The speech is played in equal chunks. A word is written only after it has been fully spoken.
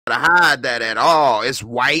to hide that at all. It's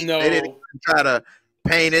white. No. They didn't even try to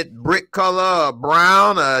paint it brick color or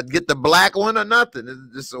brown or get the black one or nothing.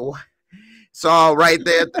 It's just it's all right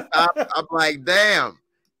there at the top. I'm like, damn.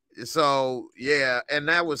 So yeah, and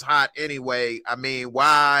that was hot anyway. I mean,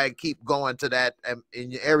 why keep going to that? And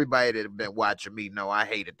everybody that have been watching me know I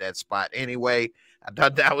hated that spot anyway. I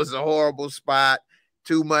thought that was a horrible spot.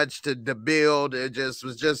 Too much to build. It just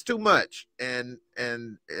was just too much, and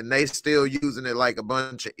they still using it like a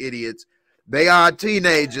bunch of idiots. They are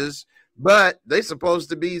teenagers, but they supposed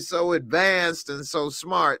to be so advanced and so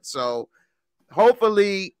smart. So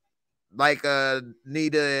hopefully, like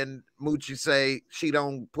Nita and Moochie say, she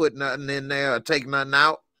don't put nothing in there or take nothing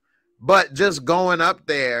out. But just going up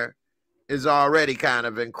there is already kind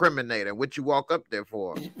of incriminating. What you walk up there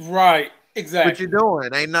for? Right. Exactly. What you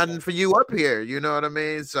doing? Ain't nothing for you up here. You know what I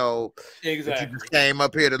mean? So exactly. You just came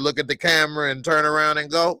up here to look at the camera and turn around and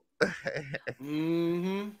go.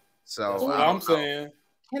 So that's what I'm saying.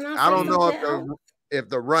 I don't know if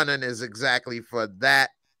the running is exactly for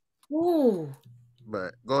that. Ooh.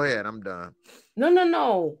 But go ahead. I'm done.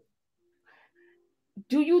 No.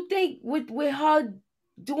 Do you think with her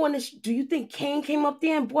doing this, do you think Kane came up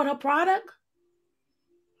there and bought her product?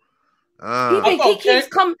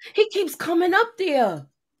 He keeps coming up there.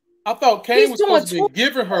 I thought Kane was supposed to be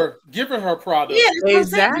giving her product. Yeah,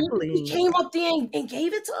 exactly. He came up there and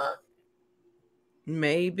gave it to her.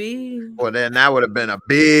 Maybe. Well, then that would have been a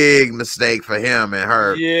big mistake for him and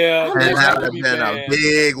her. Yeah, and that would have been a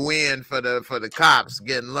big win for the cops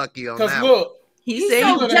getting lucky on that. Because look, he said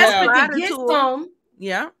he was desperate to get some.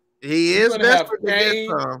 Yeah, he is desperate to get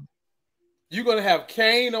some. You're gonna have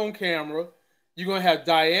Kane on camera. You're gonna have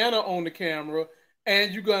Diana on the camera,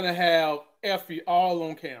 and you're gonna have Effie all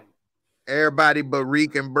on camera. Everybody but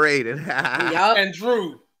Reek and Braden. And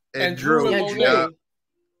Drew. And Drew and Monet. Yeah.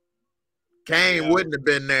 Kane wouldn't have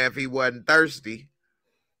been there if he wasn't thirsty.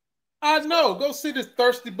 I know. Go sit his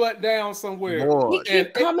thirsty butt down somewhere. He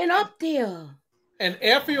keep coming up there. And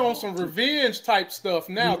Effie on some revenge type stuff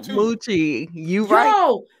now too. Moochie, right?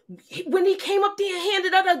 Yo, when he came up there and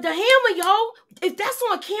handed her the hammer, yo, if that's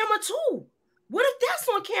on camera too. What if that's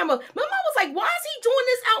on camera? My mom was like, why is he doing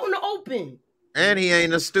this out in the open? And he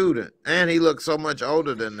ain't a student. And he looks so much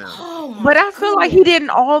older than them. But I feel like he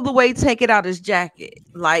didn't all the way take it out his jacket.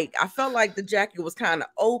 Like, I felt like the jacket was kind of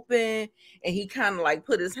open and he kind of like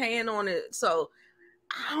put his hand on it. So,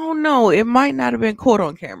 I don't know. It might not have been caught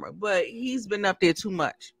on camera, but he's been up there too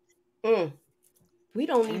much. We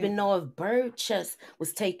don't even know if Bird Chest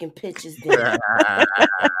was taking pictures then.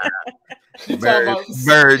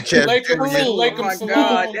 Bird Chest. Oh my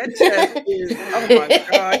God, that chest is. Oh my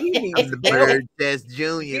God, he needs I'm the Bird Chest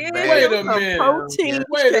Junior. Wait a minute.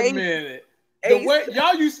 Wait a minute. The way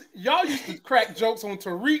y'all used to crack jokes on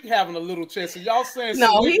Tariq having a little chest, and y'all saying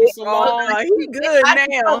no, he good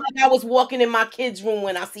now. I was walking in my kids' room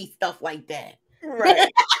when I see stuff like that. Right.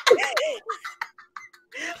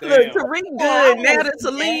 Look, Tariq good now that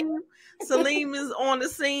Salim is on the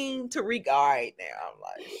scene. Tariq, all right now. I'm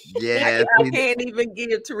like, yeah, I can't even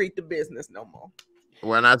give Tariq the business no more.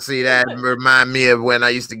 When I see that, it remind me of when I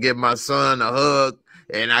used to give my son a hug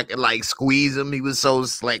and I could like squeeze him. He was so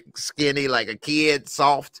like skinny, like a kid,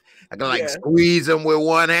 soft. I could like squeeze him with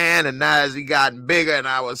one hand, and now as he gotten bigger and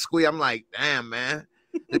I was squeeze, I'm like, damn, man.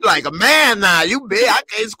 You're like a man now. You big. I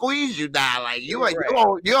can't squeeze you now. Like you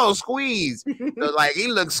don't squeeze. So like he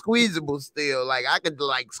looks squeezable still. Like I could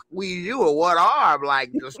like squeeze you with one arm.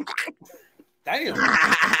 Like just damn.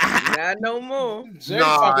 Not no more.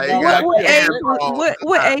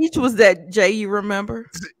 What age was that, Jay? You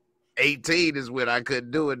remember? 18 is when I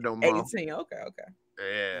couldn't do it no more. 18. Okay.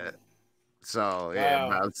 Yeah. So yeah,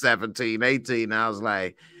 about 17, 18. I was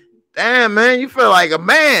like, damn, man, you feel like a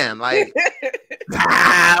man. Like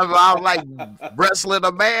I'm like wrestling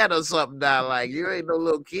a man or something now. Like you ain't no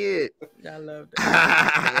little kid. I love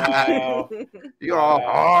that. Wow. You're all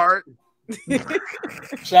hard.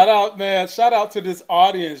 Shout out, man. Shout out to this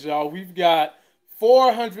audience, y'all. We've got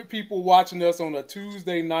 400 people watching us on a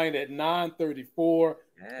Tuesday night at 9:34.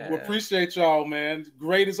 We appreciate y'all, man.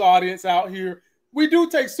 Greatest audience out here. We do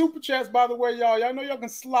take super chats, by the way, y'all. Y'all know y'all can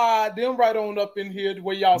slide them right on up in here the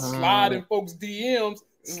way y'all slide in folks' DMs.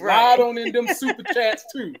 Slide on in them super chats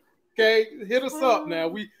too. Okay, hit us up now.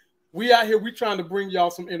 We out here. We trying to bring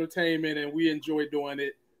y'all some entertainment, and we enjoy doing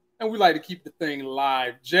it. And we like to keep the thing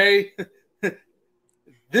live. Jay,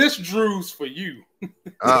 this Drew's for you.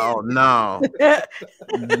 Oh no,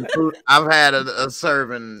 I've had a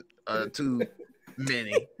serving too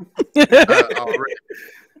many already.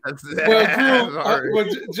 Well,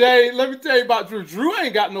 Drew, Jay, let me tell you about Drew. Drew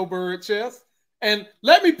ain't got no bird chest. And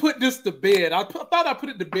let me put this to bed. I thought I put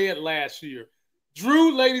it to bed last year.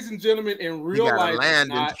 Drew, ladies and gentlemen, in real life,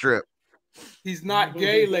 he's not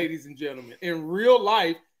gay, ladies and gentlemen. In real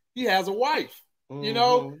life, he has a wife. You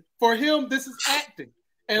know, for him, this is acting.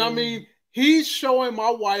 And I mean, he's showing my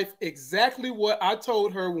wife exactly what I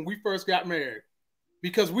told her when we first got married.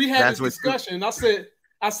 Because we had this discussion, and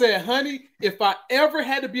I said, honey, if I ever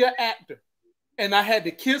had to be an actor and I had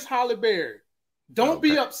to kiss Halle Berry, don't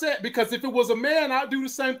be upset, because if it was a man, I'd do the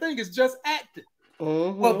same thing. It's just acting.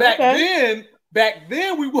 But back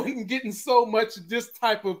then we wasn't getting so much of this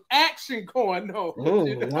type of action going on.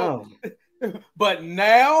 You know? But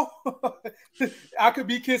now I could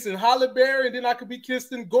be kissing Halle Berry, and then I could be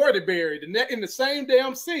kissing Gordy Berry in the same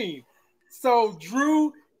damn scene. So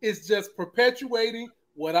Drew is just perpetuating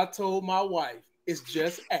what I told my wife. It's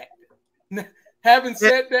just acting. Having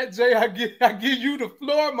said that, Jay, I give you the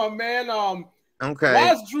floor, my man.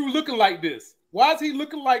 Why is Drew looking like this? Why is he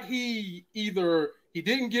looking like he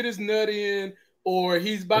didn't get his nut in, or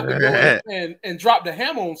he's about to go and drop the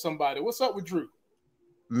hammer on somebody? What's up with Drew?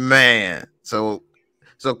 Man, so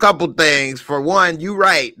a couple things. For one, you're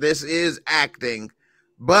right. This is acting,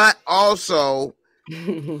 but also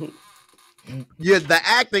the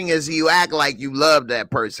acting is you act like you love that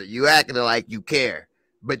person. You acting like you care,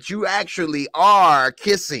 but you actually are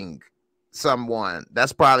kissing someone.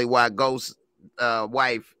 That's probably why Ghost's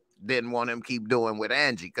wife didn't want him keep doing with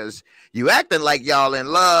Angie, because you acting like y'all in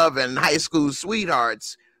love and high school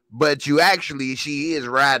sweethearts, but she is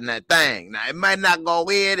riding that thing. Now it might not go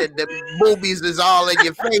in, and the boobies is all in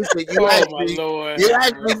your face, and you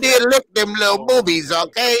actually did lick them little boobies,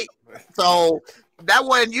 okay? So that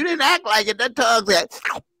one, you didn't act like it. That tongue said.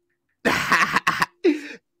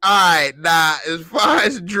 All right, now as far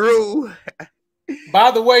as Drew.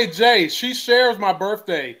 By the way, Jay, she shares my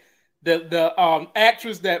birthday. The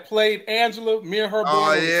actress that played Angela, me and her born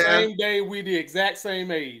on the same day. We the exact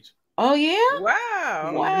same age. Oh yeah!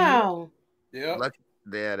 Wow! Wow! Yeah.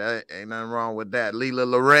 Yeah, that ain't nothing wrong with that. Leela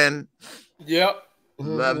Loren. Yep.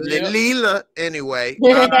 Lovely Leela. Anyway,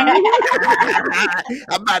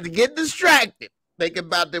 I'm about to get distracted thinking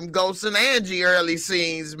about them Ghost and Angie early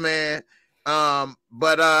scenes, man.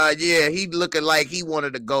 But he looking like he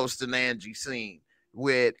wanted a Ghost and Angie scene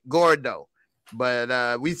with Gordo.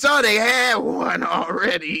 But we saw they had one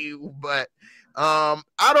already. But I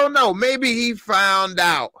don't know. Maybe he found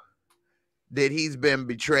out that he's been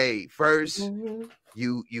betrayed. First,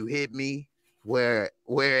 you hit me where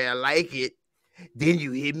I like it. Then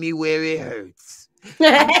you hit me where it hurts.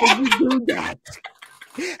 How could you do that?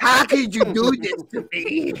 How could you do this to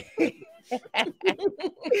me?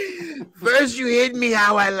 First you hit me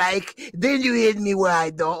how I like, then you hit me where I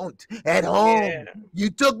don't. At home, you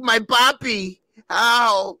took my puppy.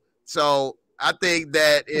 How? So I think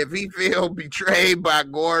that if he feel betrayed by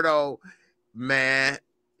Gordo, man,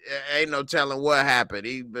 ain't no telling what happened.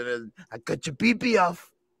 I cut your pee-pee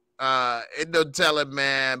off. Ain't no telling,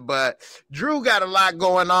 man. But Drew got a lot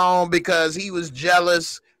going on because he was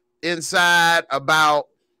jealous inside about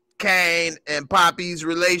Kane and Poppy's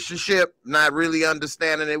relationship, not really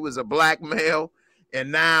understanding it was a blackmail.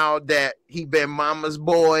 And now that he been mama's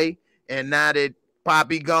boy, and now that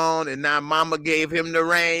Poppy gone, and now mama gave him the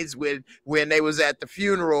reins when they was at the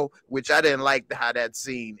funeral, which I didn't like how that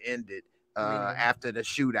scene ended after the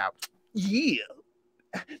shootout. Yeah.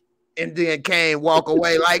 And then Kane walk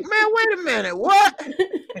away like, man, wait a minute, what?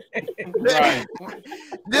 Right.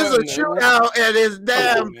 This is a shootout at his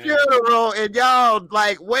damn funeral, and y'all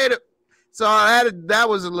like, wait a. So that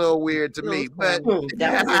was a little weird to me, but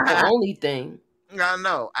that was the only thing. I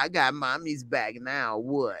know. I got mommy's back now.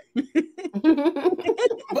 What?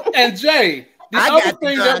 And Jay, the other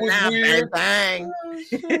thing that was weird.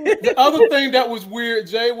 The other thing that was weird,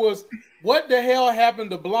 Jay, was what the hell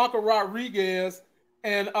happened to Blanca Rodriguez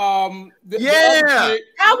and how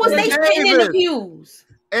was they sitting in the views?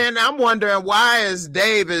 And I'm wondering, why is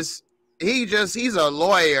Davis? He's a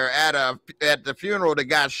lawyer at the funeral that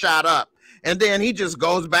got shot up, and then he just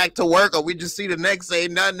goes back to work, or we just see the next day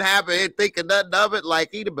nothing happened, ain't thinking nothing of it.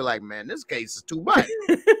 Like he'd be like, man, this case is too much.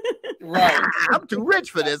 Right. I'm too rich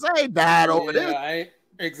for this. I ain't died over this.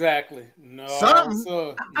 Exactly. No.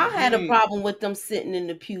 I had a problem with them sitting in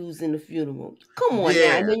the pews in the funeral. Come on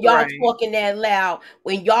now. And then y'all talking that loud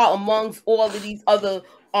when y'all amongst all of these other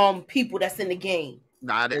people that's in the game.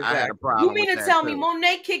 Nah, I had a problem. You mean to tell me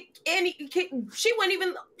Monet kicked she wouldn't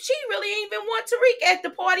even, she really ain't even want Tariq at the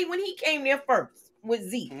party when he came there first with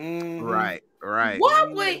Z. Right. Why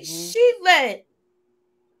would she let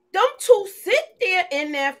them two sit there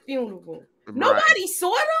in that funeral? Nobody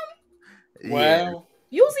saw them? Well,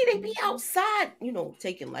 Usually they be outside,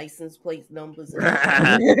 taking license plate numbers.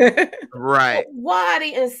 Right. Why are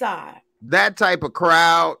they inside? That type of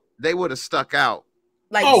crowd, they would have stuck out.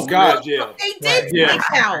 Like, oh God, yeah, they did stick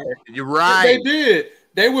out. You're right. They did.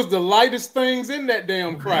 They was the lightest things in that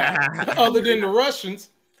damn crowd, other than the Russians.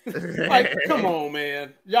 Like, come on,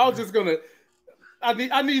 man, y'all just gonna.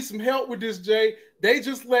 I need some help with this, Jay. They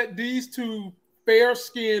just let these two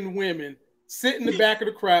fair-skinned women sit in the back of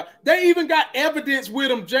the crowd. They even got evidence with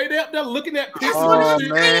them, Jay. They're looking at pictures. Oh,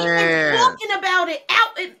 man. Talking about it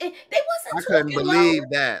out. They wasn't. I couldn't believe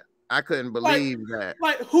that. I couldn't believe that.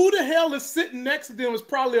 Like, who the hell is sitting next to them is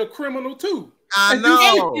probably a criminal too. I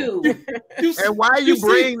know. And why you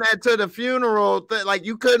bring that to the funeral? Like,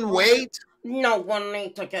 you couldn't wait? No one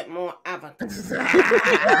need to get more evidence.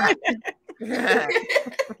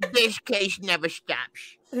 This case never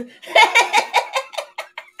stops.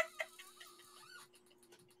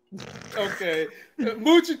 Okay,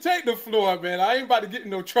 Moochie, take the floor, man. I ain't about to get in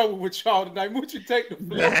no trouble with y'all tonight. Moochie, take the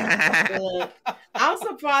floor. I'm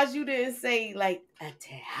surprised you didn't say like a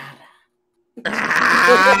Tehara.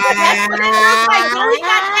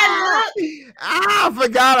 I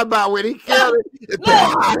forgot about when he killed it.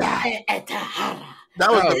 That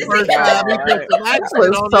was the first time he put some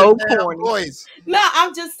accent on so his voice. No,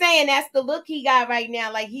 I'm just saying that's the look he got right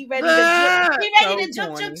now. Like he ready to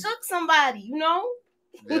juke somebody, you know?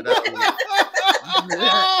 Yeah, that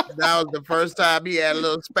was the first time he had a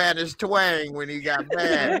little Spanish twang when he got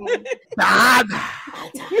mad. I've been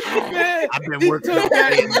working on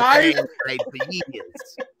that for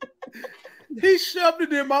years. He shoved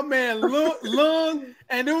it in my man lung,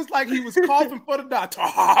 and it was like he was coughing for the doctor.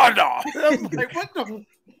 I was like, what the?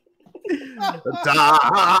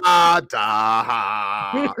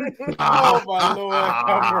 Oh my Lord!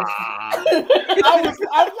 I was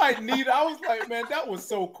like, Nita. I was like, man, that was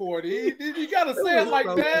so corny. You gotta say it like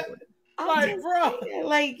that. Like, bro,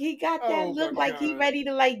 like he got that look like he ready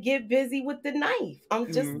to like get busy with the knife.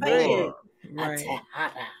 I'm just saying. Right.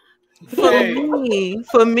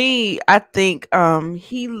 For me, I think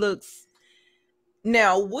he looks.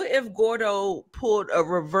 Now, what if Gordo pulled a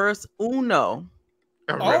reverse Uno?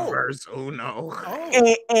 Reverse Uno.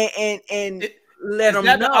 And let him know. Is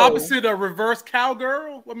that the opposite of reverse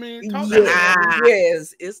cowgirl? I mean,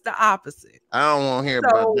 yes, it's the opposite. I don't want to hear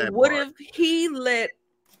about that. What if he let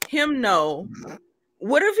him know?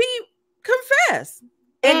 What if he confess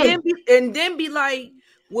and then be like,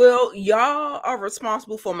 well, y'all are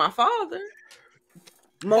responsible for my father.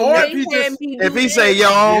 Or if he say,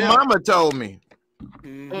 your own mama told me.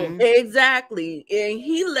 Mm-hmm. Exactly. And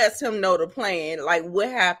he lets him know the plan, like what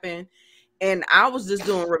happened. And I was just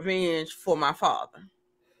doing revenge for my father.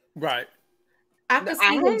 Right. I could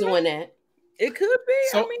see him doing that. It could be.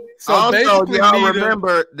 So also, y'all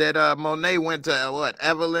remember that Monet went to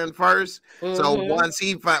Evelyn first. Mm-hmm. So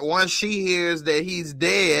once she hears that he's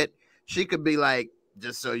dead, she could be like,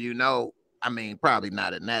 just so you know, I mean, probably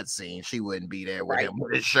not in that scene. She wouldn't be there with him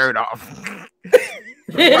with his shirt off.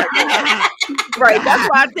 Right. That's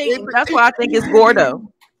why I think it's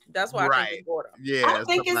Gordo. That's why I think it's Gordo. Yeah. I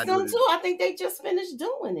think it's them too. I think they just finished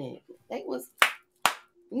doing it. They was,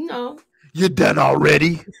 You're done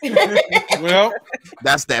already. Well,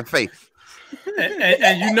 that's that faith.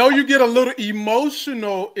 And you get a little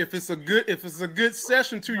emotional if it's a good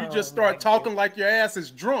session too. You just start talking like your ass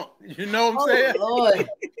is drunk. You know what I'm saying? Lord.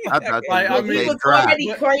 He was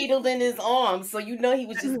already cradled in his arms, so he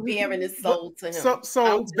was just bearing his soul to him.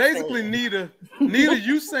 So basically, Nita,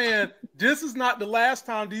 you saying this is not the last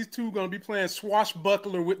time these two are gonna be playing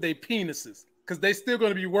swashbuckler with their penises, because they still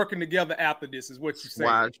gonna be working together after this, is what you saying?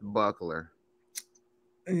 Swashbuckler.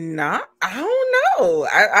 Nah, I don't know.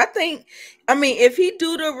 I think, if he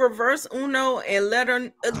do the reverse Uno and let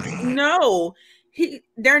her know,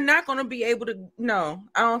 they're not gonna be able to. No,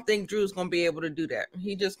 I don't think Drew's gonna be able to do that.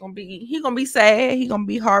 He gonna be sad. He gonna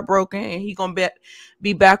be heartbroken, and he gonna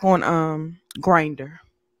be back on Grindr.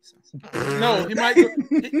 No, he might.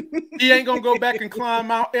 He ain't gonna go back and climb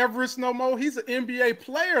Mount Everest no more. He's an NBA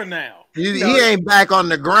player now. He ain't back on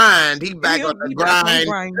the grind. He back on the grind.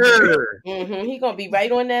 Mm-hmm. He gonna be right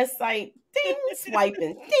on that site, ding,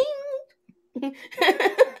 swiping, ding.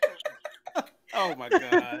 Oh my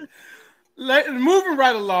God! Moving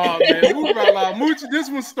right along, man. Moving right along. Moochie, this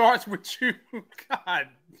one starts with you. God.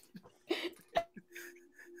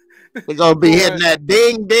 We're gonna be hitting that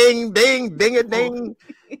ding, ding, ding, ding a ding.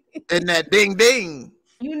 And that ding ding.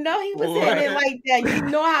 He was hitting it like that.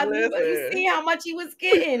 You see how much he was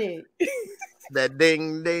getting it. That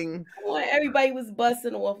ding ding. Boy, everybody was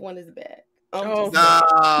busting off on his back. No.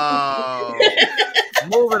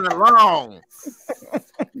 Moving along.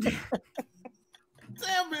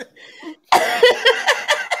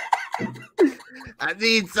 I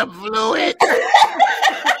need some fluid.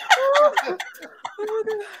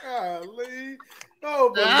 Golly.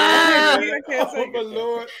 Oh, my Lord. Oh, my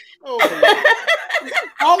Lord.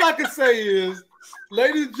 All I can say is,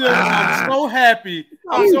 ladies and gentlemen, I'm so happy.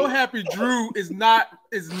 I'm so happy Drew is not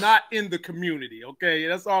in the community. Okay,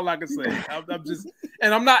 that's all I can say.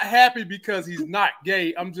 I'm not happy because he's not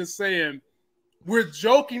gay. I'm just saying we're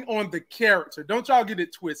joking on the character. Don't y'all get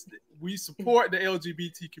it twisted. We support the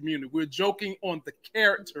LGBT community. We're joking on the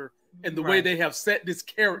character and the way they have set this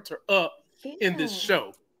character up in this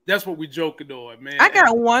show. That's what we joking on, man. I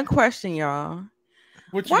got one question, y'all.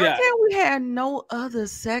 What you got? Why can't we have no other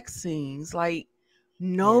sex scenes? Like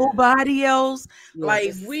nobody else.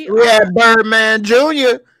 Like we had Birdman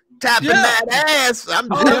Jr. tapping that ass. I'm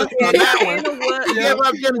jealous on that one. Give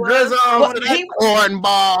up them drizzle to that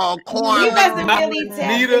cornball. He wasn't really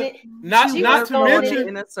tapping it. Not to mention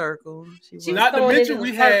in a circle. Not to mention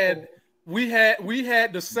we had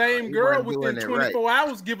the same girl within 24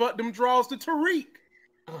 hours give up them draws to Tariq.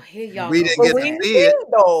 Oh, here y'all. We didn't get to see it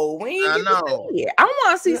though. We ain't get to see it. I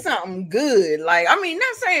want to see something good. Like, I mean,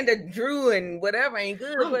 not saying that Drew and whatever ain't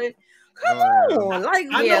good, but come on. Like,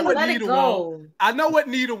 I know what Nita want. I know what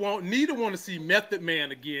Nita want. Nita want to see Method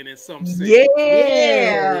Man again in some scene.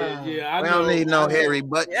 Yeah. I we don't need no hairy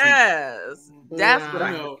butt. Yes. That's what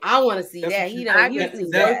I know. I want to see that. He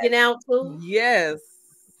working out too. Yes.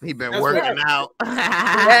 He been working out.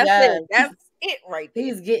 That's it right there.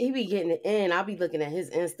 He be getting it in. I'll be looking at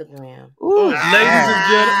his Instagram. Ooh, ladies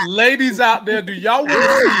and gentlemen, ladies out there, do y'all want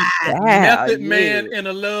to see Method Man in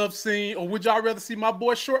a love scene, or would y'all rather see my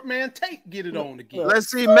boy Short Man Tate get it on again?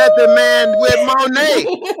 Let's see Method Man with Monet.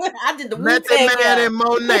 I did the Method Man and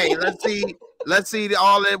Monet. Let's see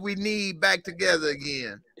all that we need back together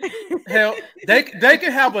again. Hell, they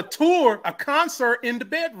can have a tour, a concert in the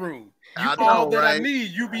bedroom. All that I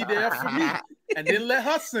need, you be there for me. And then let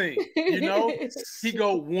her sing. You know, he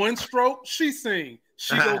go one stroke, she sing.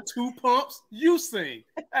 She go two pumps, you sing.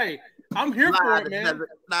 Hey, I'm here for it, man.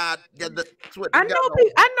 I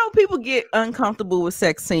know people get uncomfortable with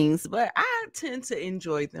sex scenes, but I tend to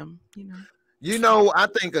enjoy them. You know, I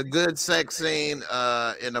think a good sex scene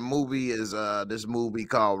in a movie is this movie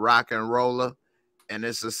called Rock and Roller. And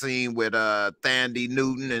it's a scene with Thandie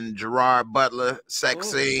Newton and Gerard Butler sex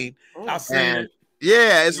scene. I seen it.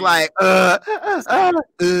 Yeah, it's like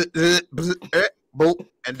boop,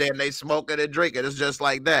 and then they smoke it and drink it. It's just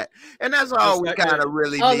like that, and that's all we kind of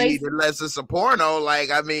really need, unless it's a porno.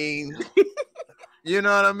 Like, I mean, you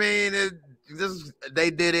know what I mean?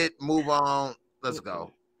 They did it. Move on. Let's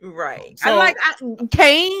go. Right. So, I like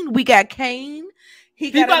Kane. We got Kane.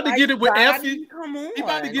 He about to get it with Effie. Come on. He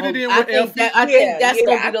about to get it in with Effie. I think that's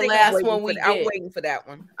gonna be the last one we get. I'm waiting for that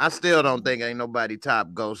one. I still don't think ain't nobody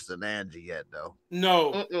top Ghost and Angie yet, though.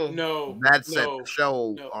 No. That set the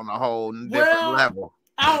show on a whole different level.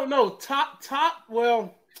 I don't know. Top.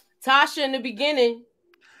 Well, Tasha in the beginning.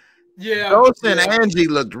 Yeah. Ghost and Angie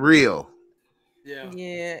looked real.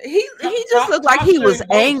 Yeah. He just looked like he was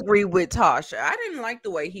angry with Tasha. I didn't like the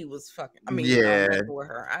way he was fucking. I mean, with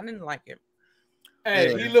her. I didn't like it.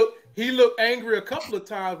 Hey, he looked angry a couple of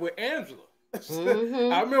times with Angela.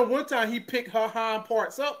 I remember one time he picked her hind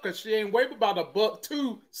parts up because she ain't weighed about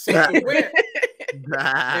 $1.2 soaking wet.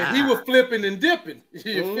 And he was flipping and dipping.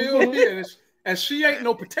 You feel me? And she ain't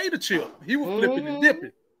no potato chip. He was flipping and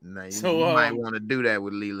dipping. Now, you might want to do that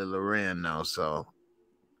with Leela Loren now, so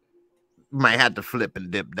you might have to flip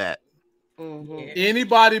and dip that.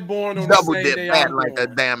 Anybody born on double the same dip day that like a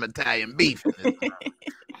damn Italian beef.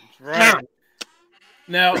 Right.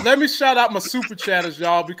 Now, let me shout out my super chatters,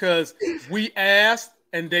 y'all, because we asked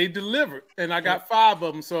and they delivered, and I got 5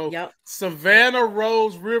 of them. So Savannah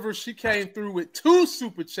Rose Rivers, she came through with 2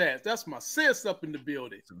 super chats. That's my sis up in the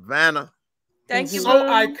building. Savannah. Thank you. So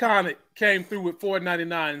Iconic came through with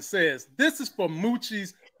 $4.99 and says, this is for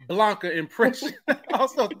Moochie's Blanca impression.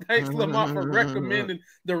 Also, thanks Lamont for recommending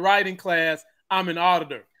the writing class. I'm an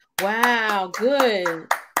auditor. Wow, good.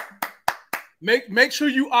 Make sure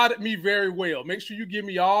you audit me very well. Make sure you give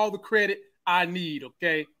me all the credit I need,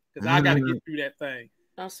 okay? Because I got to get through that thing.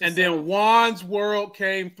 And then Juan's World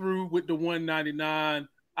came through with the $1.99.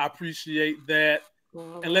 I appreciate that.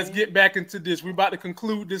 And let's get back into this. We're about to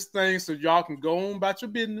conclude this thing so y'all can go on about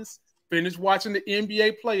your business. Finish watching the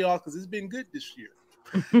NBA playoffs because it's been good this year.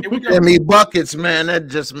 Give me buckets, man. That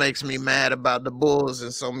just makes me mad about the Bulls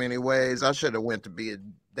in so many ways. I should have went to be a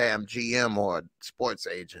damn GM or a sports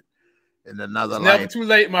agent. In another life. Never too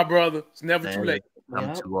late, my brother. It's never too late.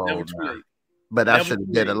 I'm too old. Never too late. But I should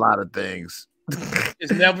have did a lot of things.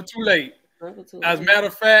 It's never too late. As a matter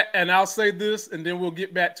of fact, and I'll say this, and then we'll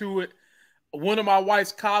get back to it. One of my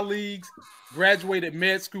wife's colleagues graduated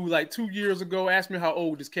med school like 2 years ago. Asked me how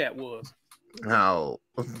old this cat was. How?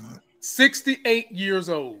 68 years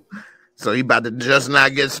old. So he about to just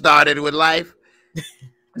not get started with life?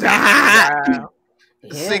 Wow.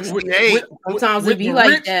 68. Sometimes it be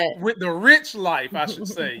like that. With the rich life, I should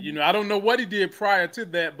say. You know, I don't know what he did prior to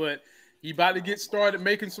that, but he about to get started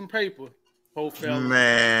making some paper. Whole fella.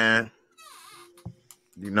 Man.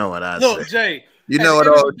 You know what I Look, say. Jay. You know what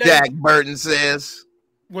old Jack Burton says?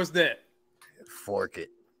 What's that? Fork it.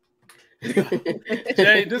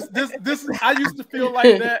 Jay, this I used to feel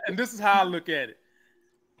like that, and this is how I look at it.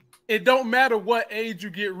 It don't matter what age you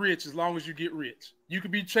get rich, as long as you get rich. You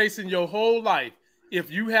could be chasing your whole life.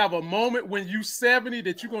 If you have a moment when you 70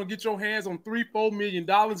 that you're gonna get your hands on $3-4 million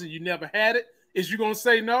and you never had it, is you gonna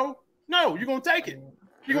say no? No, you're gonna take it.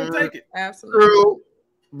 You're gonna take it. Absolutely. True.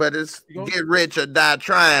 But it's get rich or die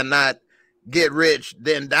trying, not get rich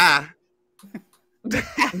then die.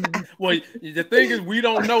 Well, the thing is, we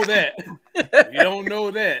don't know that. We don't know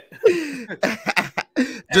that.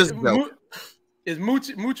 Just go. Is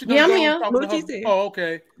Moochie? Yeah, I'm here. Oh,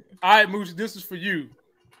 okay. All right, Moochie, this is for you.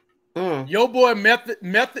 Your boy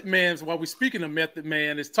Method Man, while we're speaking of Method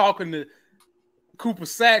Man, is talking to Cooper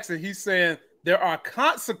Sacks, and he's saying there are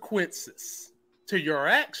consequences to your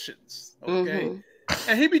actions. Okay.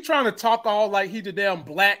 And he be trying to talk all like he the damn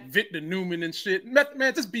black Victor Newman and shit. Method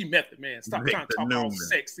Man, just be Method Man. Stop trying to talk all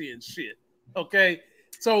sexy and shit. Okay.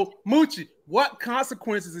 So Moochie, what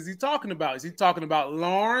consequences is he talking about? Is he talking about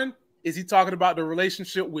Lauren? Is he talking about the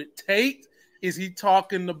relationship with Tate? Is he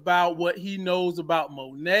talking about what he knows about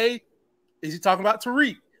Monet? Is he talking about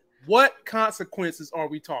Tariq? What consequences are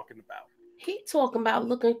we talking about? He talking about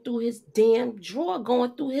looking through his damn drawer,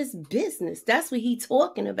 going through his business. That's what he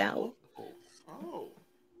talking about. Oh.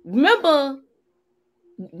 Remember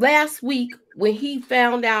last week when he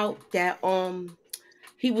found out that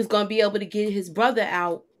he was gonna be able to get his brother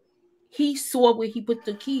out, he saw where he put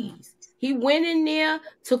the keys. He went in there,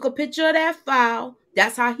 took a picture of that file.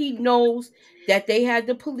 That's how he knows that they had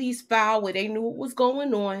the police file where they knew what was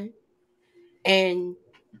going on. And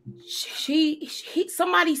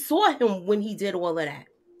somebody saw him when he did all of that.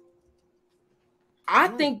 I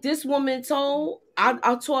think this woman told,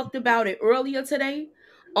 I talked about it earlier today,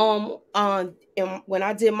 and when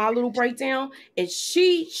I did my little breakdown, and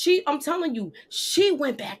she I'm telling you, she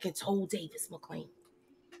went back and told Davis McClain.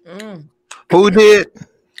 Who did?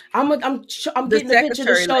 I'm getting the picture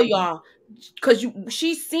to show y'all, because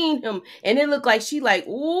she's seen him, and it looked like she like,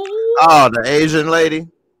 ooh. Oh, the Asian lady?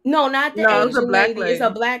 No, not the Asian it's a black lady. It's a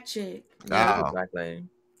black chick. Yeah, it's a black lady.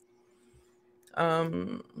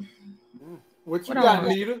 What you got,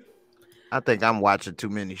 Nita? I think I'm watching too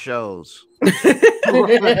many shows. Is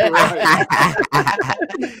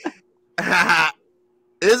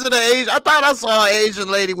it an Asian? I thought I saw an Asian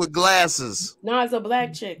lady with glasses. No, it's a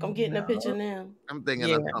black chick. I'm getting a picture now. I'm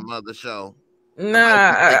thinking of some other show.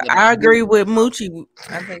 Nah, I agree with Moochie.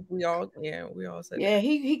 I think we all said that.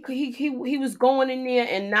 He was going in there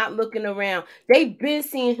and not looking around. They've been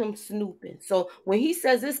seeing him snooping. So when he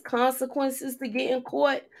says there's consequences to getting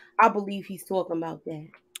caught, I believe he's talking about that.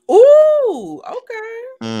 Ooh,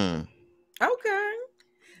 okay. Okay.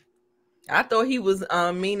 I thought he was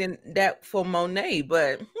meaning that for Monet,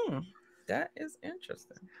 but that is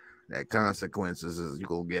interesting. That consequences is you're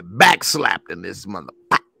gonna get backslapped in this mother.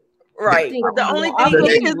 Right. But the only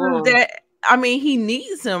thing is that he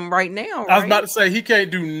needs him right now. Right? I was about to say he can't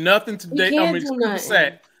do nothing today.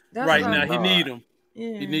 Sack right now. He need him.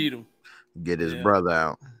 Yeah. He need him. Get his brother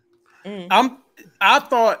out. I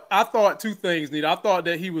thought two things, Nita. I thought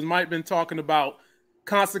that he might have been talking about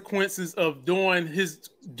consequences of doing his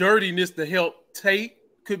dirtiness to help Tate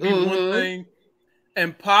could be one thing,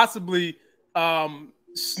 and possibly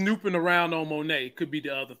snooping around on Monet could be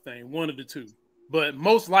the other thing. One of the two. But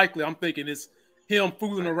most likely, I'm thinking it's him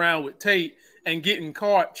fooling around with Tate and getting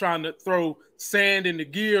caught trying to throw sand in the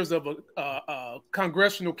gears of a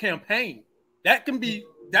congressional campaign. That can be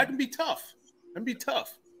tough. That can be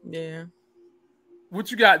tough. Yeah.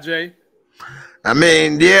 What you got, Jay?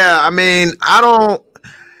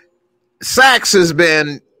 Sachs has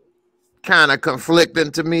been kind of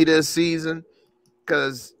conflicting to me this season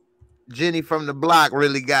because Jenny from the block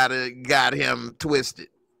really got him twisted.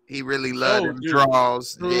 He really loved them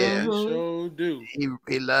draws. Yeah. Do.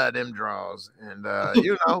 He loved them draws. And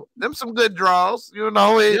them some good draws. Yeah,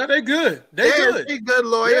 they good. They good. He good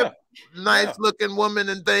lawyer. Yeah. Nice looking woman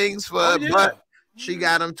and things but she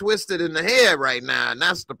got him twisted in the head right now, and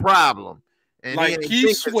that's the problem. And like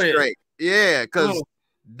Keith Sweat. Yeah, because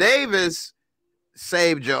Davis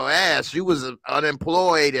saved your ass. You was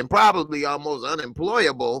unemployed and probably almost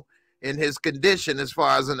unemployable in his condition as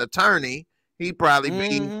far as an attorney. He'd probably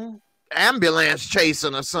be ambulance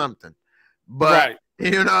chasing or something. But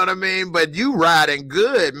you know what I mean? But you riding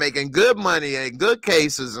good, making good money and good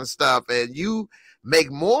cases and stuff, and you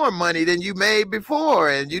make more money than you made before,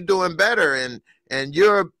 and you're doing better, and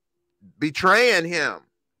you're betraying him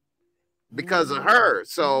because of her.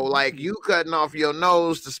 So like, you cutting off your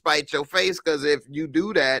nose to spite your face, because if you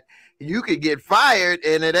do that, you could get fired,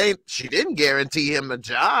 and she didn't guarantee him a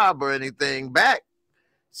job or anything back.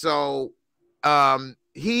 So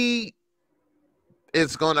he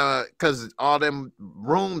is gonna, because all them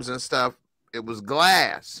rooms and stuff, it was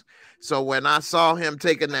glass. So when I saw him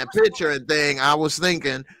taking that picture and thing, I was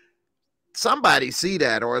thinking, somebody see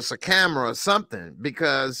that, or it's a camera or something,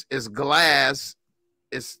 because it's glass.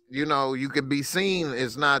 It's, you know, you can be seen.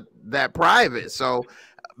 It's not that private. So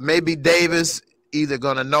maybe Davis either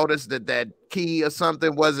gonna notice that key or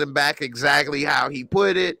something wasn't back exactly how he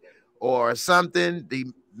put it, or something he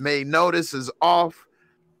may notice is off,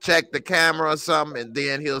 check the camera or something, and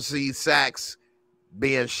then he'll see Sachs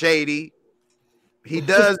being shady. He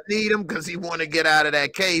does need him because he want to get out of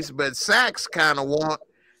that case, but Sachs kind of want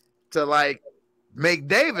to like make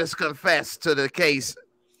Davis confess to the case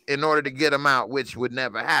in order to get him out, which would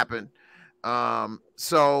never happen.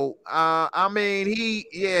 So I mean,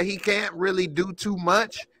 he can't really do too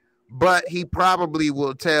much, but he probably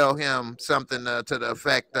will tell him something to the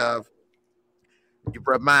effect of, you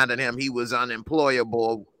reminded him he was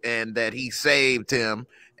unemployable and that he saved him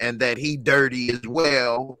and that he dirty as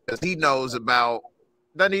well, because he knows about,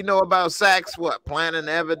 doesn't he know about Sachs, what, planting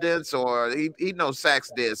evidence, or he knows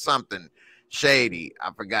Sachs did something shady.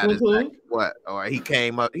 I forgot exactly what, or he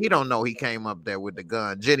came up, he don't know he came up there with the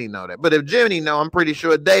gun. Jenny know that, but if Jenny know, I'm pretty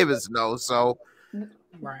sure Davis knows. So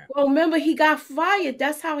well, remember, he got fired.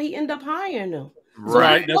 That's how he ended up hiring him.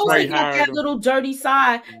 Right, so that's why he got that little dirty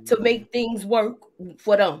side to make things work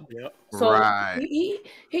for them. So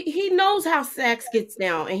he knows how Sachs gets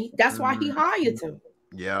down, and that's why he hired him.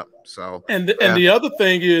 So and the other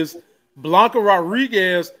thing is, Blanca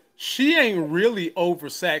Rodriguez, she ain't really over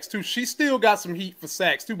Sachs too. She still got some heat for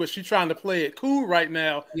Sachs too, but she's trying to play it cool right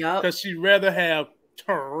now because she'd rather have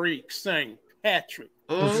Tariq St. Patrick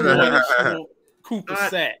Cooper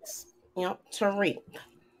Sachs. Tariq.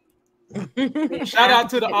 Shout out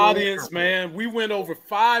to the audience, man. We went over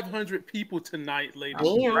 500 people tonight, ladies.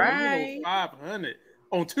 Right. 500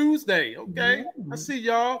 on Tuesday. Okay, I see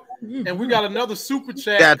y'all. And we got another super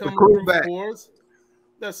chat coming through for us.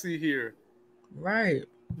 Let's see here. Right.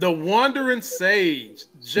 The Wandering Sage.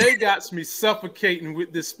 Jay got me suffocating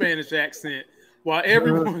with this Spanish accent while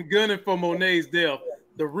everyone gunning for Monet's death.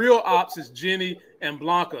 The real ops is Jenny and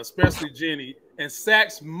Blanca, especially Jenny. And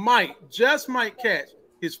Sachs just might catch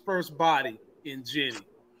his first body in Jenny.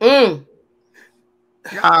 Oh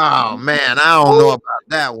man, I don't know about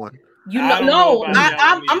that one.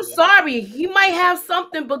 I'm sorry. He might have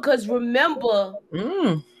something, because remember,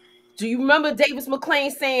 do you remember Davis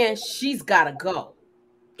McClain saying she's gotta go?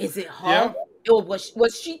 Is it her? Or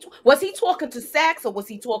was he talking to Sachs, or was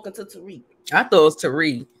he talking to Tariq? I thought it was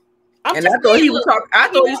Tariq. And I thought he was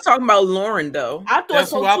talking about Lauren, though. That's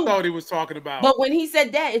who I thought he was talking about. But when he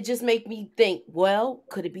said that, it just made me think, well,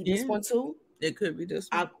 could it be this one too? It could be this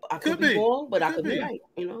one. I could be wrong, but I could be right,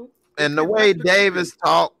 you know? And the way Davis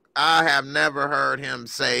talked, I have never heard him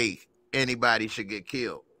say anybody should get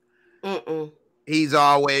killed. He's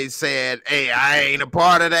always said, hey, I ain't a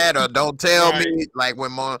part of that, or don't tell me. Like when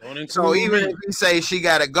so even if he say she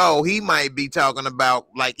gotta go, he might be talking about,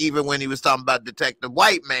 like, even when he was talking about Detective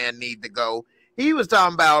White Man need to go, he was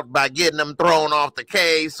talking about by getting them thrown off the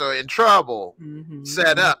case or in trouble,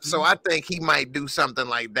 set up. So I think he might do something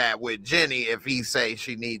like that with Jenny if he say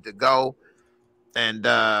she need to go. And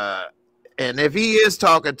if he is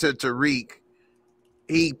talking to Tariq,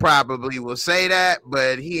 he probably will say that,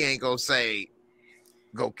 but he ain't gonna say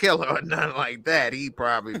go kill her or nothing like that. He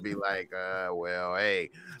probably be like, well, hey,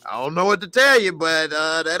 I don't know what to tell you, but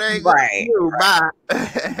that ain't right.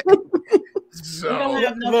 Bye. So don't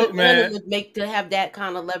have look, man, to have that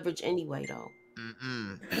kind of leverage anyway, though.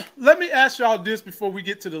 Let me ask y'all this before we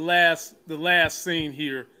get to the last scene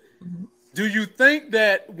here. Do you think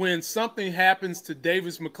that when something happens to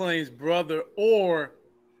Davis McClain's brother, or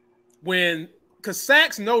when, because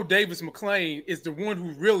Sachs know Davis McClain is the one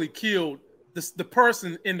who really killed the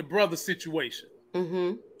person in the brother situation,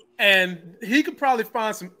 and he could probably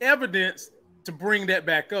find some evidence to bring that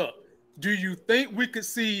back up. Do you think we could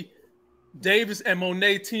see Davis and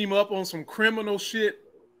Monet team up on some criminal shit,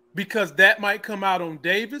 because that might come out on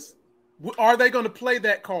Davis? Are they going to play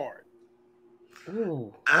that card?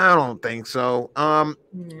 Ooh. I don't think so.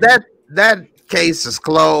 That case is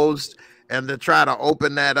closed, and to try to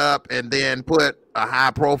open that up and then put a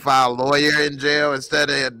high-profile lawyer in jail instead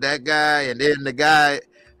of that guy, and then the guy,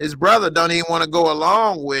 his brother, don't even want to go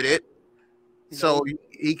along with it, so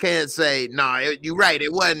he can't say, "No, you're right.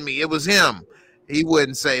 It wasn't me. It was him." He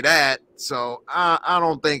wouldn't say that, so I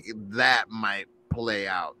don't think that might play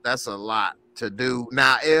out. That's a lot to do.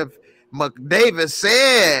 Now, if McDavid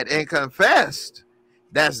said and confessed,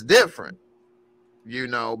 that's different, you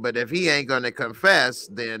know. But if he ain't gonna confess,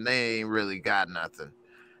 then they ain't really got nothing.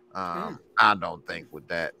 I don't think with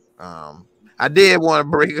that. I did want to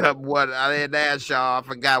bring up what I didn't ask y'all. I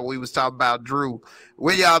forgot we was talking about Drew.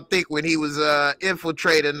 What y'all think when he was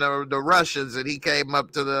infiltrating the Russians and he came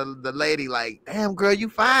up to the lady like, "Damn girl, you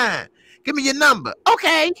fine. Give me your number."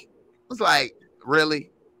 Okay. It was like,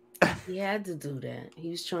 really? He had to do that. He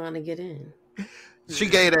was trying to get in. She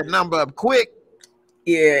gave that number up quick.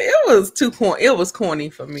 Yeah, it was too corny. It was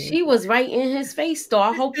corny for me. She was right in his face, though.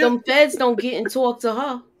 I hope them feds don't get and talk to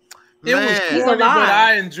her. It was corny, but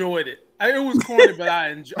I enjoyed it. It was corny, but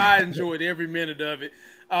I enjoyed every minute of it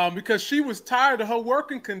because she was tired of her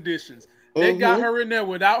working conditions. They got her in there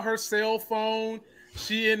without her cell phone.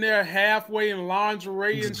 She in there halfway in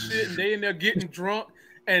lingerie and shit, and they in there getting drunk.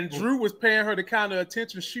 And Drew was paying her the kind of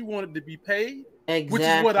attention she wanted to be paid, which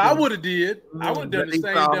is what I would have did. I would have done the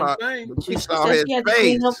same damn thing. She saw his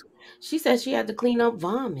face. She said she had to clean up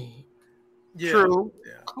vomit. Yeah. True.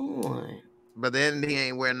 Yeah. Come on. But then he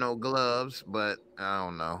ain't wearing no gloves. But I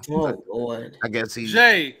don't know. Oh Lord. I guess he.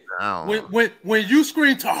 Jay, when you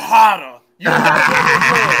scream Tahada, you don't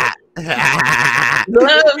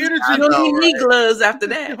gloves. You don't need gloves after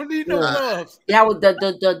that. You don't need no gloves. Yeah, with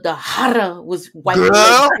the Hara was wiping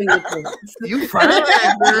away fingerprints. You fine, girl.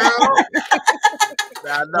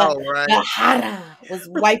 I know, right? The Hara was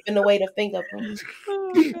wiping away the fingerprints.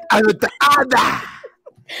 I was the Ada.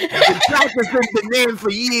 I've been practicing the name for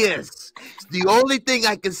years. It's the only thing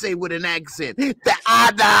I can say with an accent. The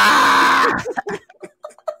Ada.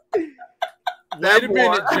 Wait a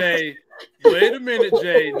minute, Jay. Wait a minute,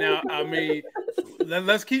 Jay. Now, I mean,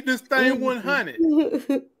 let's keep this thing 100.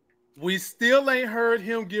 We still ain't heard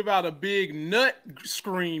him give out a big nut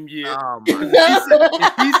scream yet. Oh my.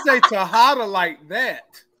 If he say Tahada like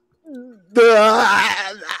that.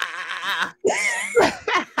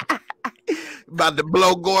 About to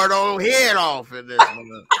blow Gordo's head off in this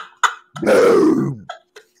one. Boom.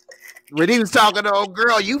 When he was talking to old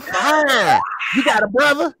girl, you fine. You got a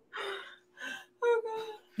brother?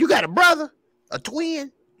 You got a brother? A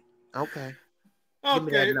twin? Okay.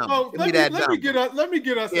 Okay. Oh, let me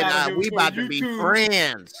get us out of here. We about to be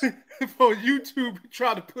friends. For YouTube,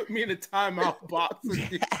 try to put me in a timeout box.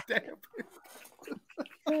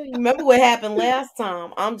 Remember what happened last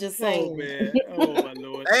time? I'm just saying. Oh, man. Oh, my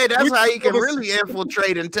Lord. Hey, that's how you can really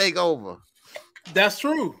infiltrate and take over. That's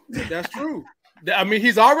true. That's true. I mean,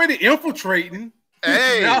 he's already infiltrating.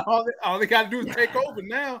 Hey. Now, all they got to do is take over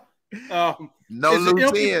now. No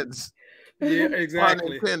loose ends. Yeah,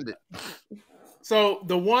 exactly. Unintended. So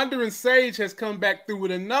the Wandering Sage has come back through with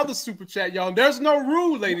another super chat, y'all. There's no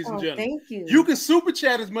rule, ladies and gentlemen. Thank you. You can super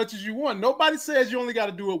chat as much as you want. Nobody says you only got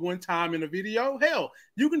to do it one time in a video. Hell,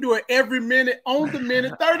 you can do it every minute, on the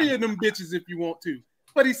minute, 30 of them bitches if you want to.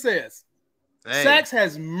 But he says, Sax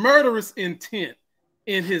has murderous intent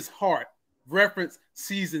in his heart. Reference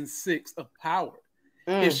season 6 of Power.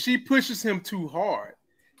 If she pushes him too hard,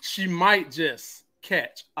 she might just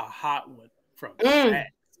catch a hot one from Sax.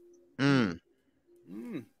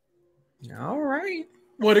 All right.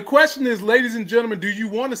 Well, the question is, ladies and gentlemen, do you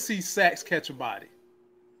want to see Sax catch a body?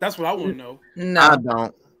 That's what I want to know. No, I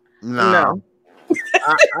don't. No.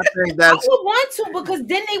 I think that's. I would want to, because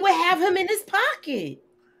then they would have him in his pocket.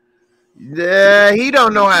 Yeah, he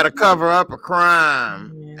don't know how to cover up a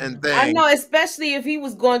crime and things. I know, especially if he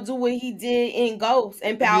was going to do what he did in Ghost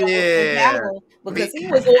and Power. Because he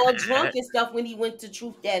was all drunk and stuff when he went to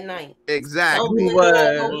Truth that night. Exactly. He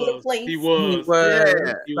was. He was.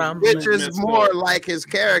 Yeah. Which is more like his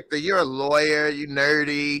character. You're a lawyer. You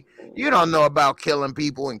nerdy. You don't know about killing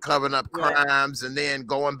people and covering up crimes and then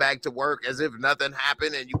going back to work as if nothing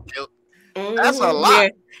happened and you killed. That's a lot. Yeah,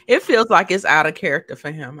 it feels like it's out of character for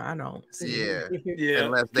him. I don't. Yeah.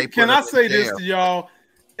 Unless they can I say this to y'all?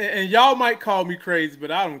 And y'all might call me crazy, but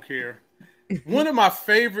I don't care. One of my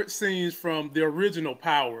favorite scenes from the original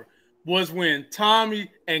Power was when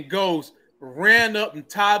Tommy and Ghost ran up and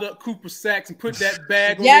tied up Cooper Sax and put that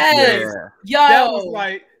bag on his face. That was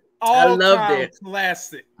like all-time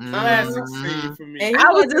classic. Classic scene for me. And I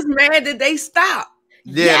was just mad that they stopped.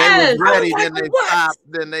 Yeah, they Yes. was ready, like, then they what? stopped,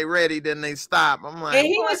 then they ready, then they stop. I'm like, And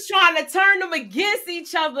he what? was trying to turn them against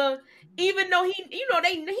each other, even though he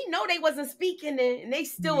know they wasn't speaking it, and they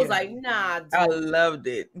still was like, nah, dude. I loved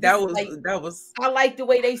it. That was I like the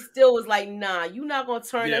way they still was like, nah, you not gonna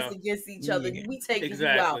turn us against each other. Yeah, We taking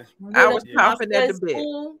exactly. you out. I was chomping at the bit.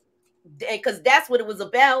 School, because that's what it was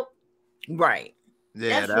about. Right.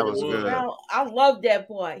 Yeah, That's that what was it good. about. I love that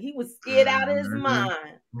boy. He was scared out of his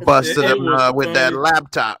mind. Busted It him was with that funny.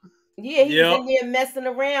 laptop. Yeah, he was in there messing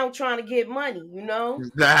around trying to get money, you know.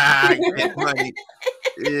 Get money.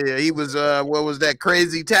 Yeah, he was what was that,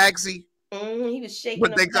 Crazy Taxi? He was shaking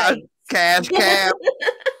What they them got, dice. Cash Cab.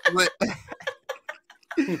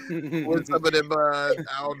 with some of them I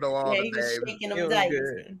don't know all the he was names. shaking them It was dice.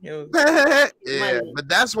 good. It was Yeah, Money. but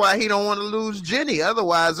that's why he don't want to lose Jenny.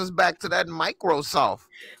 Otherwise, it's back to that Microsoft.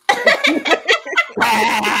 Well, he ain't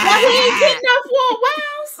getting that for a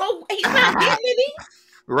while, so he's not getting it.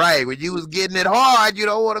 Right, when you was getting it hard, you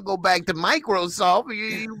don't want to go back to Microsoft.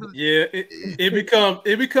 Yeah,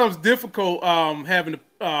 it becomes difficult having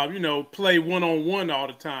to play one-on-one all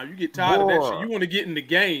the time. You get tired of that shit. You want to get in the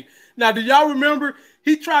game. Now, do y'all remember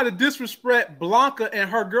he tried to disrespect Blanca and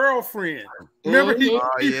her girlfriend? Remember he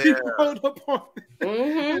rolled up on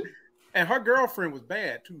and her girlfriend was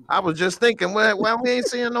bad too. I was just thinking, well, we ain't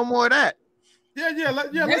seeing no more of that. Yeah.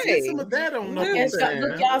 Let's get some of that on.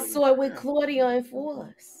 Look, y'all saw it with Claudia and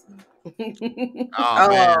Force. Oh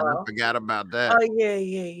man, I forgot about that. Oh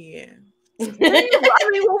yeah. I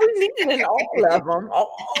mean, what we needed in all of them,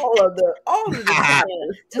 all of the time.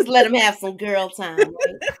 Just let them have some girl time.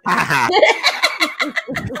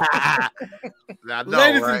 Know,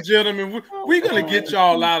 ladies and gentlemen, we're gonna get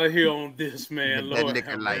y'all out of here on this, man. Lord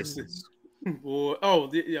liquor license. Boy,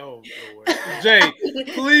 Lord. Jay,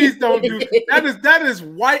 please don't do that. Is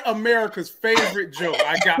white America's favorite joke.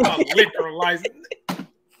 I got a liquor license.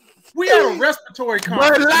 We had a respiratory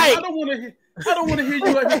conference. I don't want to hear you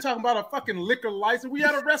out here talking about a fucking liquor license. We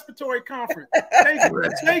had a respiratory conference.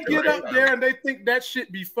 They get up there and they think that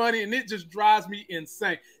shit be funny, and it just drives me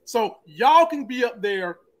insane. So y'all can be up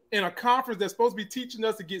there in a conference that's supposed to be teaching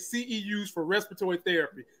us to get CEUs for respiratory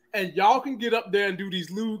therapy, and y'all can get up there and do these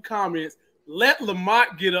lewd comments. Let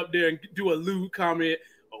Lamont get up there and do a lewd comment.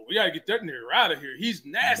 Oh, we gotta get that nigga out of here. He's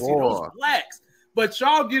nasty. Those blacks. But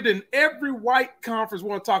y'all get in every white conference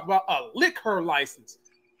want to talk about a liquor license.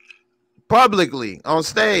 Publicly, on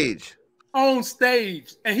stage. And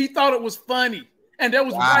he thought it was funny. And there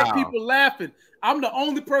was white people laughing. I'm the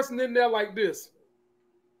only person in there like this.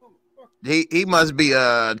 He must be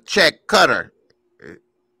a check cutter.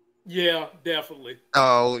 Yeah, definitely.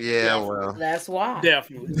 Oh, yeah, definitely. Well. That's why.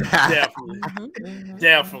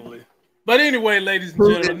 Definitely. But anyway, ladies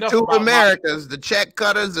and gentlemen, two Americas, the check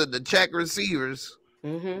cutters and the check receivers.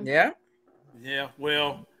 Yeah.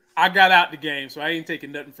 Well, I got out the game, so I ain't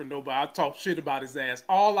taking nothing from nobody. I talk shit about his ass.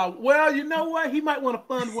 Well, you know what? He might want to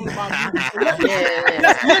fund one of my movies. Let's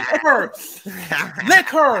lick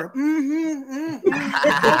her.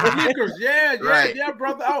 Lickers. Yeah,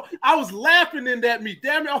 brother. I was laughing in that meat.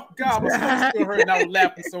 Damn it. Oh, God, my stomach still hurt, and I was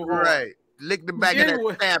laughing so hard. Right. Lick the back of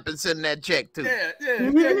that stamp and send that check too. Yeah.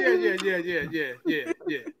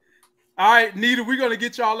 All right, Nita, we're going to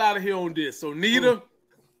get y'all out of here on this. So, Nita,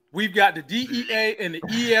 we've got the DEA and the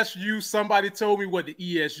ESU. Somebody told me what the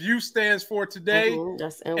ESU stands for today.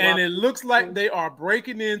 And it looks like they are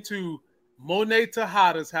breaking into Monet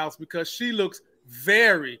Tejada's house because she looks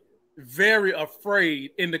very, very afraid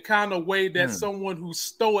in the kind of way that someone who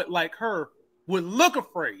stole it like her would look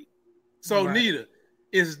afraid. So, Nita,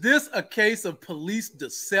 is this a case of police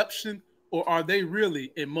deception, or are they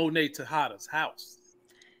really in Monet Tejada's house?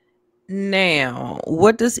 Now,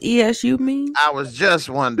 what does ESU mean? I was just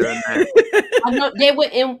wondering that. I know they were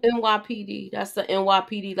in NYPD. That's the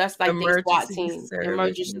NYPD. That's like their SWAT team,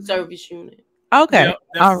 Emergency Service Unit. Okay. Yep,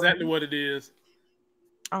 that's exactly what it is.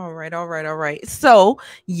 All right. So,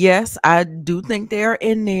 yes, I do think they're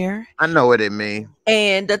in there. I know what it means.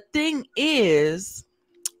 And the thing is,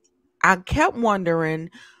 I kept wondering,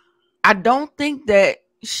 I don't think that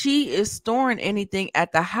she is storing anything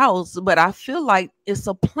at the house, but I feel like it's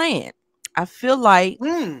a plant. I feel like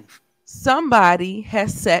somebody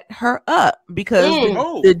has set her up because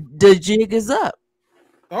the jig is up.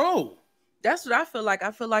 Oh, that's what I feel like.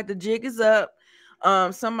 I feel like the jig is up.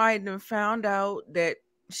 Somebody done found out that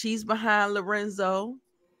she's behind Lorenzo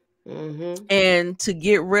and to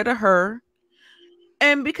get rid of her.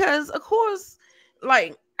 And because, of course,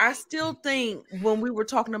 like, I still think when we were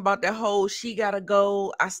talking about that whole she gotta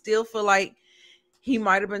go, I still feel like he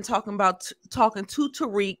might have been talking to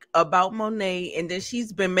Tariq about Monet, and then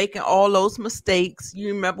she's been making all those mistakes.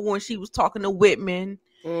 You remember when she was talking to Whitman?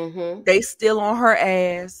 Mm-hmm. They still on her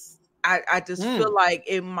ass. I just feel like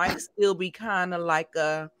it might still be kind of like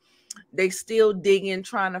they still digging,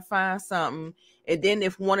 trying to find something. And then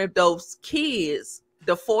if one of those kids,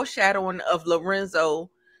 the foreshadowing of Lorenzo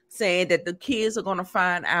saying that the kids are going to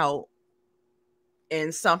find out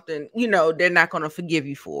and something, you know, they're not going to forgive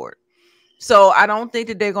you for it. So I don't think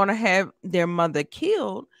that they're going to have their mother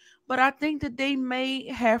killed, but I think that they may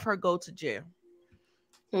have her go to jail.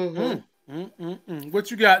 What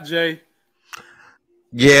you got, Jay?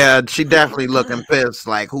 Yeah, she definitely looking pissed.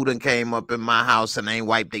 Like, who done came up in my house and ain't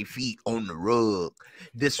wiped their feet on the rug,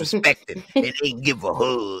 disrespected, and ain't give a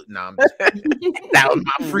hug. No, that was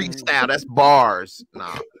my freestyle. That's bars. No.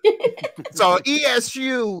 So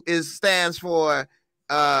ESU stands for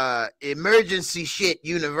Emergency Shit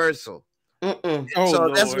Universal. Oh, So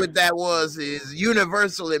Lord. that's what that was, is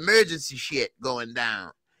universal emergency shit going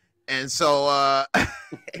down. And so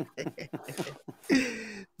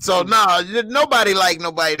so no, nobody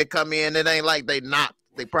to come in. It ain't like they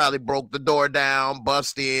probably broke the door down,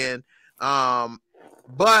 bust in.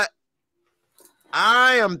 But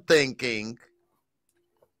I am thinking,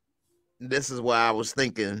 this is why I was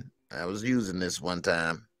thinking, I was using this one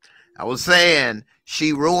time. I was saying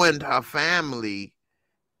she ruined her family.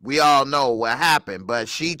 We all know what happened, but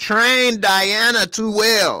she trained Diana too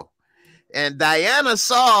well. And Diana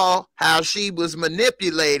saw how she was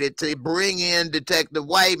manipulated to bring in Detective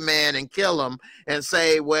White Man and kill him and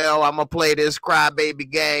say, well, I'm going to play this crybaby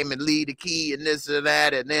game and leave the key and this and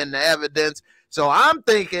that and then the evidence. So I'm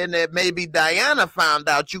thinking that maybe Diana found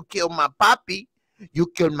out you killed my papi. You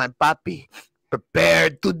killed my papi.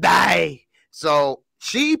 Prepared to die. So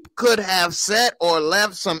she could have set or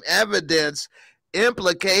left some evidence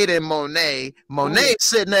implicating Monet. Monet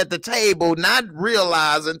sitting at the table, not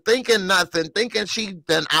realizing, thinking nothing, thinking she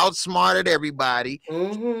done outsmarted everybody.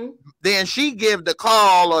 Then she give the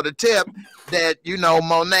call or the tip that, you know,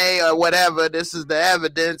 Monet or whatever, this is the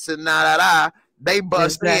evidence and they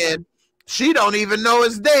bust in. She don't even know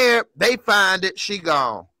it's there. They find it. She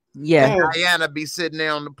gone. Yeah. Diana be sitting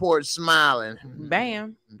there on the porch smiling.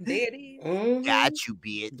 Bam. There it is. Got you,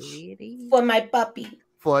 bitch. For my puppy.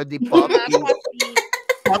 For the puppy.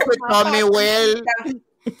 Puppy taught me well.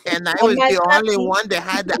 And I was the only one that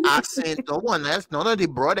had the accent. No one else. None of the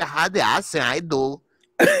brother had the accent. I do.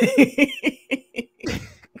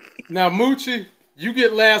 Now, Moochie, you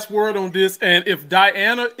get last word on this. And if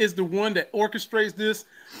Diana is the one that orchestrates this,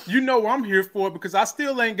 you know I'm here for it, because I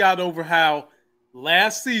still ain't got over how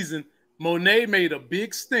last season Monet made a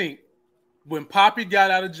big stink when Poppy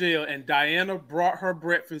got out of jail and Diana brought her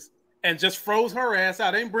breakfast and just froze her ass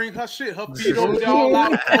out. They didn't bring her shit. Her feet over there all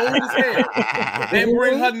out, cold as hell. They didn't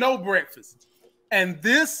bring her no breakfast. And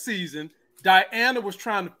this season, Diana was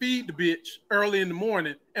trying to feed the bitch early in the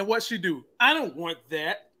morning. And what she do? I don't want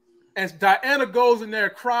that. And Diana goes in there,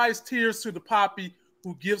 cries tears to the Poppy,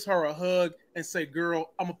 who gives her a hug and say,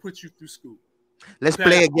 girl, I'm going to put you through school. Let's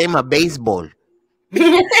play a game of baseball.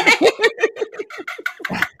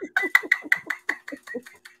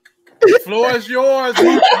 The floor is yours.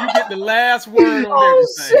 You get the last word on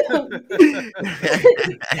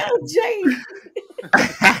everything.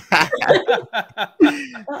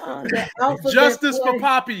 Justice for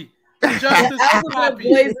Poppy. Justice for Poppy.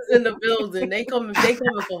 Boys is in the building. They coming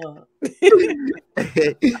for her.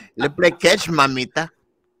 Let's play catch, mamita.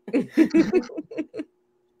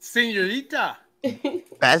 Señorita.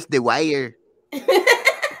 Pass the wire.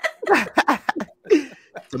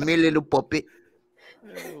 To me, little puppy.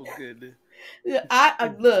 Oh, goodness.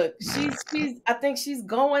 I look. I think she's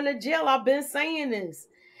going to jail. I've been saying this.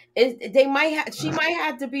 They might have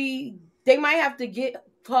to get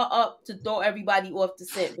her up to throw everybody off the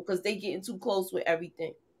scent, because they getting too close with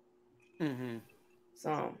everything.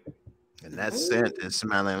 So, and that scent is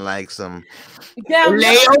smelling like some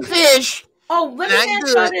Leo fish. Oh, let me ask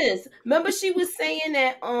you this. Remember, she was saying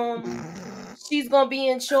that she's gonna be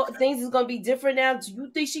in short. Things is gonna be different now. Do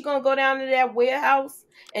you think she's gonna go down to that warehouse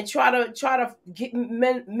and try to get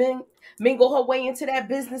mingle her way into that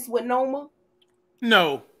business with Noma?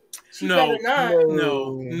 No. No.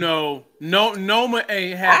 Noma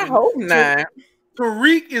ain't having. I hope not.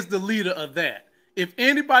 Tariq is the leader of that. If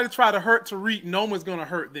anybody try to hurt Tariq, Noma's gonna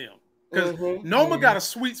hurt them. Because Noma got a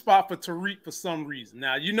sweet spot for Tariq for some reason.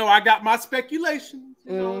 Now, you know, I got my speculations.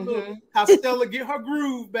 You know, how Stella get her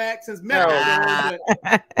groove back since Mexico.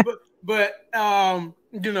 But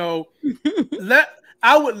you know,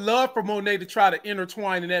 I would love for Monet to try to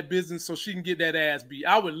intertwine in that business so she can get that ass beat.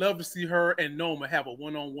 I would love to see her and Noma have a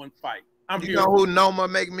one-on-one fight. You know who Noma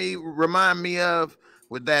remind me of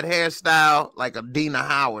with that hairstyle, like a Dina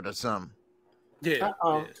Howard or something. Yeah.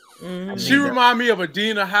 She remind me of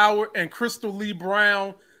Adina Howard and Crystal Lee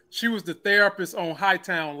Brown. She was the therapist on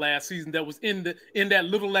Hightown last season that was in that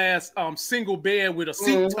little ass single bed with a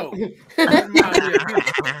seat toe.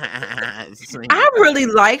 I really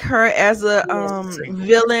like her as a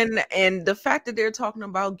villain, and the fact that they're talking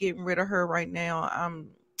about getting rid of her right now, I'm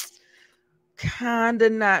kind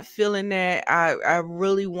of not feeling that. I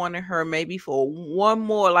really wanted her maybe for one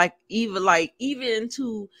more, even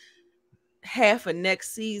into half of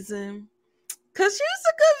next season. Because she's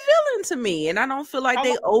a good villain to me, and I don't feel like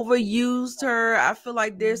they overused her. I feel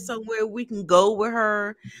like there's somewhere we can go with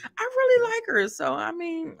her. I really like her, so I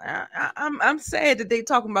mean, I'm sad that they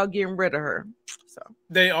talking about getting rid of her. So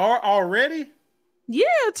they are already. Yeah,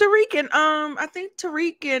 Tariq and I think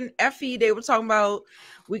Tariq and Effie, they were talking about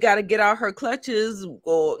we got to get out her clutches,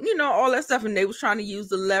 or all that stuff, and they was trying to use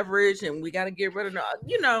the leverage, and we got to get rid of her.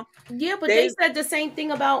 Yeah, but they said the same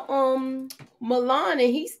thing about Milan, and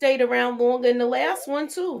he stayed around longer in the last one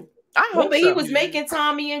too. I hope he was making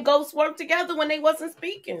Tommy and Ghost work together when they wasn't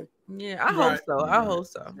speaking. Yeah, I hope so. I hope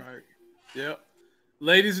so. Right. Yep.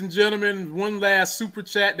 Ladies and gentlemen, one last super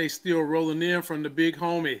chat. They still rolling in from the big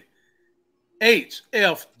homie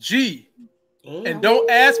HFG. And don't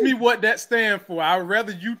ask me what that stands for. I'd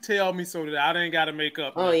rather you tell me so that I ain't got to make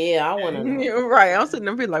up. Oh, yeah, I want to know. You're right. I'm sitting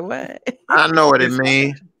there be like, what? I know what it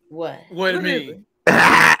means. What it mean?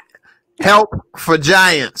 Help for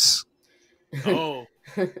Giants. Oh.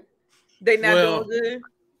 They not doing good?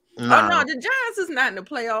 Nah. Oh, no, the Giants is not in the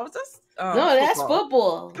playoffs. That's no, that's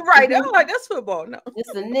football. Right. I'm like, that's football. No.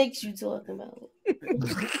 It's the Knicks you talking about.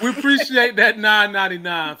 We appreciate that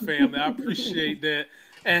 $9.99, family. I appreciate that.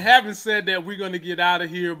 And having said that, we're going to get out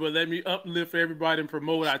of here, but let me uplift everybody and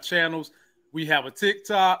promote our channels. We have a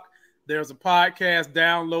TikTok. There's a podcast.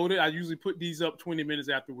 Download it. I usually put these up 20 minutes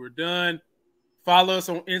after we're done. Follow us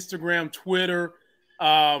on Instagram, Twitter,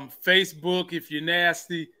 Facebook if you're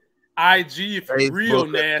nasty, IG if you're Facebook, real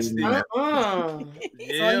nasty. Yeah,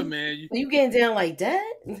 so man. You getting down like that?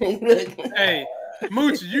 Hey.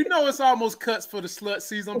 Moochie, you know it's almost cuts for the slut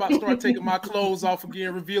season. I'm about to start taking my clothes off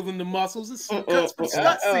again, revealing the muscles. It's cuts for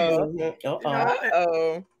slut season.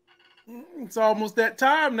 It's almost that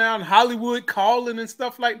time now, and Hollywood calling and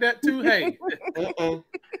stuff like that too. Hey,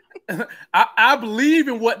 I believe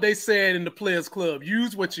in what they said in the Players Club.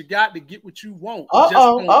 Use what you got to get what you want.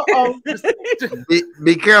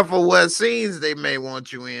 Be careful what scenes they may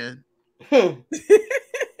want you in.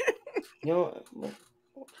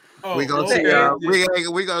 We're gonna see.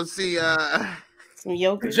 We're gonna see. Some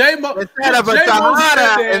yogurt. J-Mo, instead of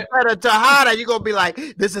Tahada, you're gonna be like,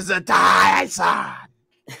 "This is a Thai side.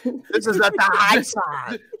 This is a Thai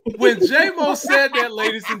side." When J-Mo said that,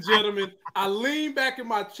 ladies and gentlemen, I leaned back in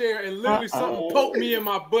my chair and literally something poked me in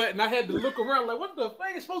my butt, and I had to look around like, "What the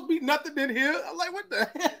fuck? It's supposed to be nothing in here." I'm like, "What the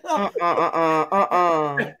hell?"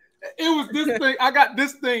 It was this thing. I got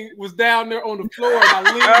this thing was down there on the floor, and I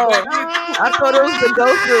leaned back. I thought it was the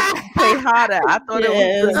ghost of Tejada. I thought it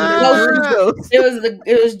was the ghost.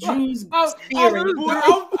 It was Drew's spirit. I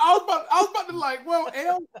was about to like, well,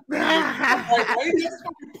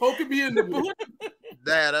 poking me in the boot.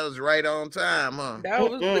 That was right on time, huh? That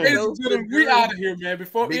was we out of here, man.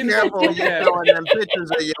 Before be careful, you're showing them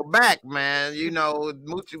pictures of your back, man. You know,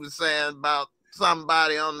 Moochie was saying about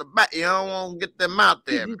somebody on the back. You don't want to get them out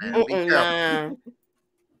there, man. Be careful.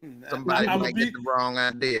 Somebody might get the wrong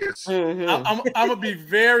ideas. I'm gonna be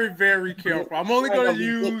very, very careful. I'm only gonna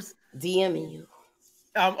use DMing you.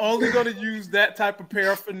 I'm only gonna use that type of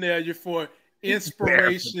paraphernalia for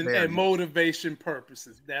inspiration and motivation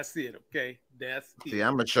purposes. That's it, okay? That's it. See,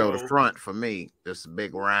 I'm gonna show the front for me. Just a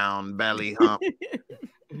big round belly hump,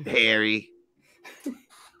 hairy.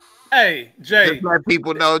 Hey, Jay. Just let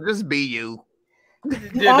people know. Just be you.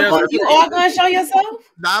 You all gonna show yourself?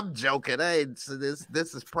 No, I'm joking. Hey, so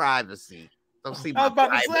this is privacy. Don't see my I was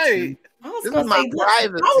about to say. I was gonna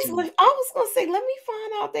say, let me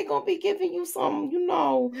find out they're gonna be giving you some,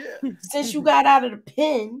 since you got out of the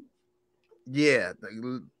pen. Yeah,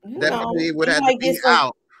 definitely would have to be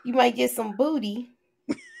out. You might get some booty.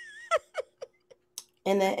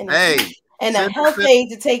 and a health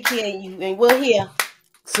aid to take care of you, and we'll hear.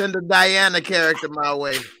 Send a Diana character my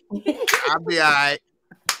way. I'll be all right.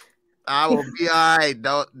 I will be all right.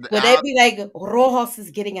 But they be like, Rojas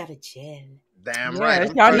is getting out of jail. Damn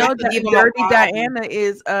right. Y'all know that give him Dirty a Diana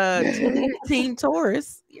is Team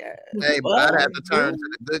Taurus. Yeah. Hey, but I'd have to turn to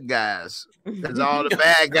the good guys because all the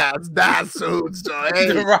bad guys die soon. So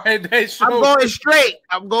hey, right, I'm going straight.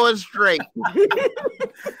 I'm going straight.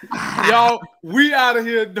 Y'all, we out of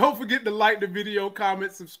here. Don't forget to like the video,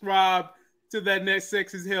 comment, subscribe to that next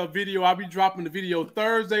Sex is Hell video. I'll be dropping the video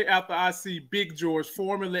Thursday after I see Big George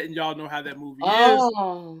Foreman, letting y'all know how that movie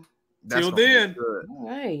is. Till then, all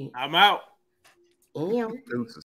right. I'm out. Damn.